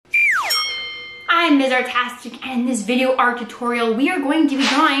I'm Ms. Artastic, and in this video art tutorial, we are going to be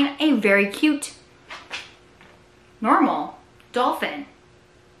drawing a very cute, normal dolphin.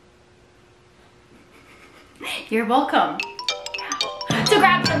 You're welcome. So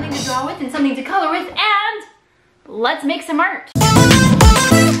grab something to draw with and something to color with, and let's make some art.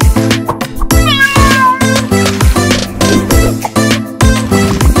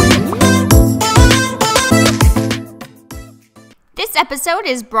 This episode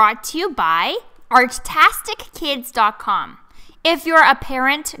is brought to you by artastickids.com. If you're a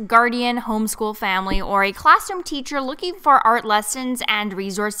parent, guardian, homeschool family, or a classroom teacher looking for art lessons and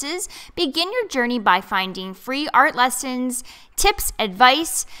resources, begin your journey by finding free art lessons, tips,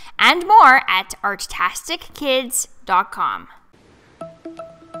 advice, and more at artastickids.com.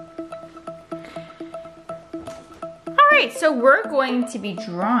 Alright, so we're going to be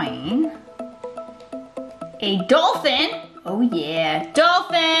drawing a dolphin. Oh yeah,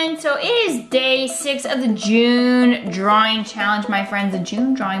 dolphin! So it is day 6 of the June drawing challenge, my friends, the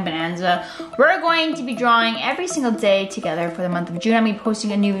June drawing bonanza. We're going to be drawing every single day together for the month of June. I'm going to be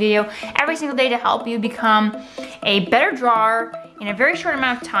posting a new video every single day to help you become a better drawer in a very short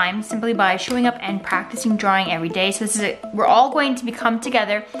amount of time, simply by showing up and practicing drawing every day. So this is we're all going to become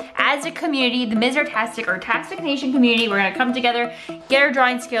together as a community, the Ms. Artastic or Artastic Nation community. We're gonna come together, get our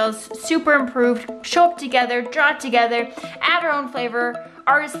drawing skills super improved, show up together, draw together, add our own flavor,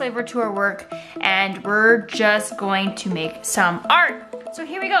 artist flavor to our work, and we're just going to make some art. So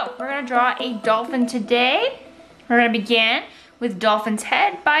here we go. We're gonna draw a dolphin today. We're gonna begin with dolphin's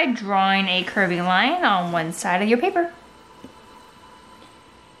head by drawing a curving line on one side of your paper.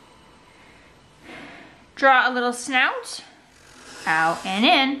 Draw a little snout, out and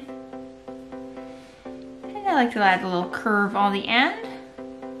in. And I like to add a little curve on the end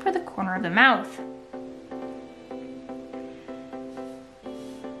for the corner of the mouth.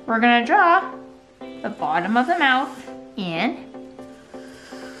 We're gonna draw the bottom of the mouth in,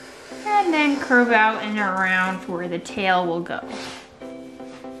 and then curve out and around for where the tail will go.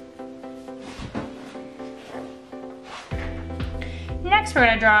 Next, we're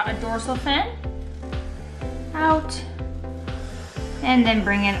gonna draw a dorsal fin. Out, and then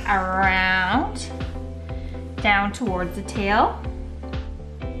bring it around down towards the tail.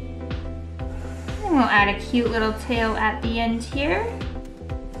 And we'll add a cute little tail at the end here.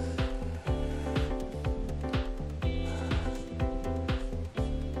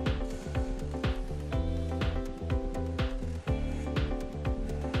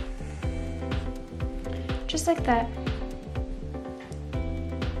 Just like that.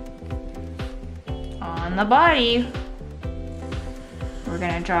 On the body, we're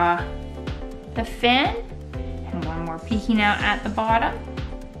gonna draw the fin and one more peeking out at the bottom.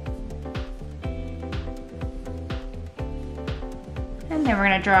 And then we're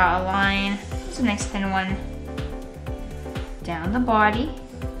gonna draw a line, just a nice thin one, down the body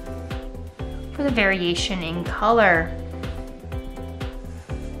for the variation in color.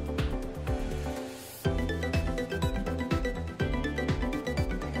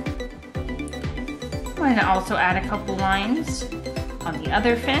 I'm going to also add a couple lines on the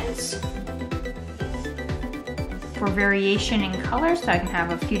other fins for variation in color, so I can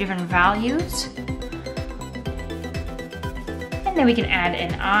have a few different values. And then we can add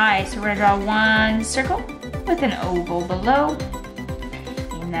an eye. So we're going to draw one circle with an oval below.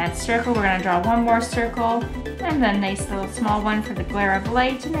 In that circle, we're going to draw one more circle and then a nice little small one for the glare of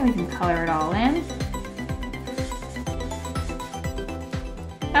light, and then we can color it all in.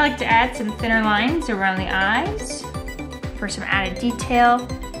 I like to add some thinner lines around the eyes for some added detail.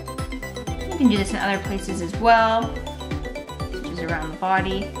 You can do this in other places as well, such as around the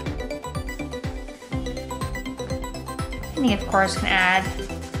body. And you, of course, can add a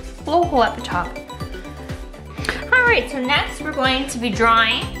blowhole at the top. Alright, so next we're going to be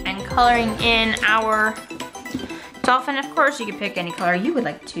drawing and coloring in our dolphin. Of course, you can pick any color you would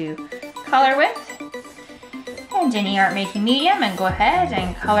like to color with. And any art making medium, and go ahead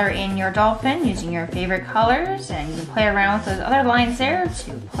and color in your dolphin using your favorite colors, and you can play around with those other lines there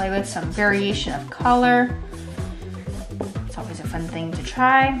to play with some variation of color. It's always a fun thing to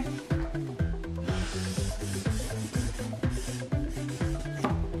try.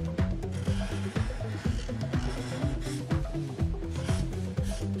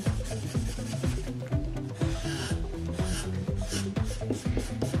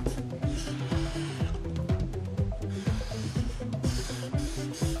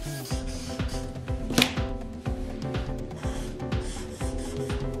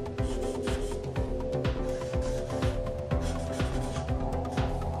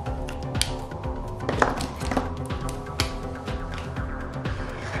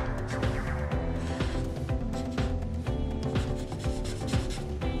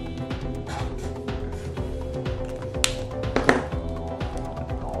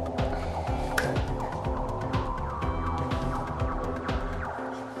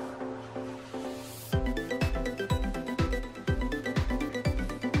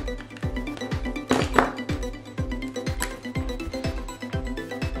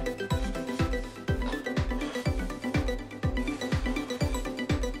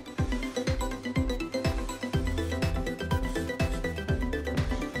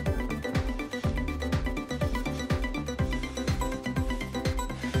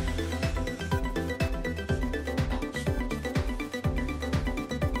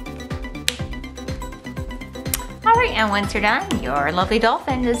 Alright, and once you're done, your lovely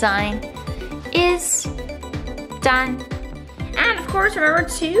dolphin design is done. And of course, remember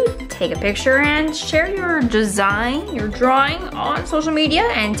to take a picture and share your design, your drawing on social media,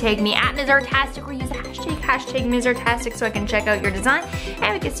 and tag me at Ms. Artastic, or use the hashtag Ms. Artastic, so I can check out your design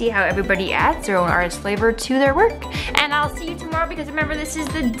and we can see how everybody adds their own artist flavor to their work. And I'll see you tomorrow, because remember, this is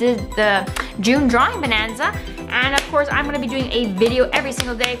the June drawing bonanza. And of course, I'm gonna be doing a video every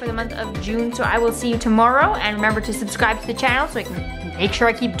single day for the month of June, so I will see you tomorrow. And remember to subscribe to the channel so I can make sure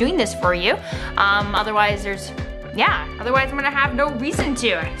I keep doing this for you. Otherwise I'm gonna have no reason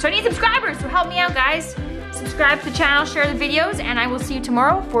to. So I need subscribers, so help me out, guys. Subscribe to the channel, share the videos, and I will see you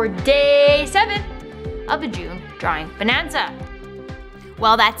tomorrow for day 7 of the June drawing bonanza.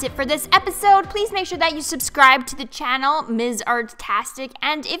 Well, that's it for this episode. Please make sure that you subscribe to the channel, Ms. Artastic.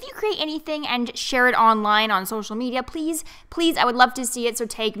 And if you create anything and share it online on social media, please, I would love to see it. So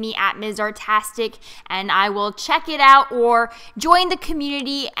tag me at Ms. Artastic and I will check it out, or join the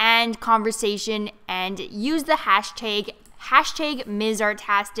community and conversation and use the hashtag Ms.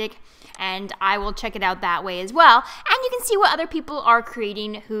 Artastic, and I will check it out that way as well. And you can see what other people are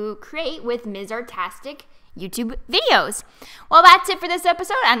creating who create with Ms. Artastic YouTube videos. Well, that's it for this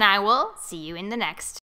episode, and I will see you in the next.